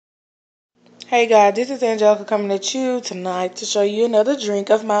Hey guys, this is Angelica coming at you tonight to show you another drink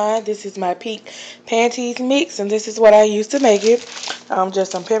of mine. This is my Pink Panties mix, and this is what I use to make it.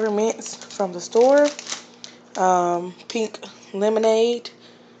 Just some peppermints from the store, pink lemonade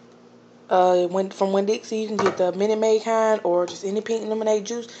from Winn-Dixie. You can get the Minute Maid kind or just any pink lemonade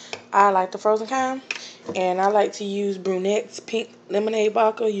juice. I like the frozen kind, and I like to use Brunette's pink lemonade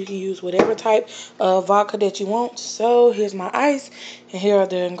vodka. You can use whatever type of vodka that you want. So here's my ice, and here are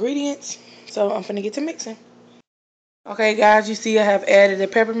the ingredients. So I'm finna get to mixing. Okay guys, you see I have added the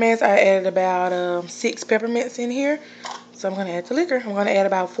peppermints. I added about 6 peppermints in here. So I'm gonna add the liquor. I'm gonna add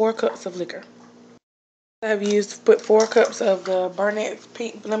about 4 cups of liquor. I have put 4 cups of the Burnett's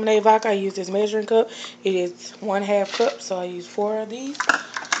pink lemonade vodka. I use this measuring cup. It is 1/2 cup, so I use 4 of these.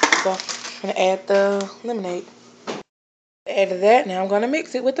 So I'm gonna add the lemonade. Added that. Now I'm gonna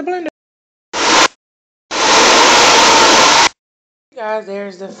mix it with the blender. Guys,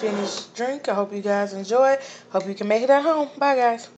 there's the finished drink. I hope you guys enjoy it. Hope you can make it at home. Bye guys.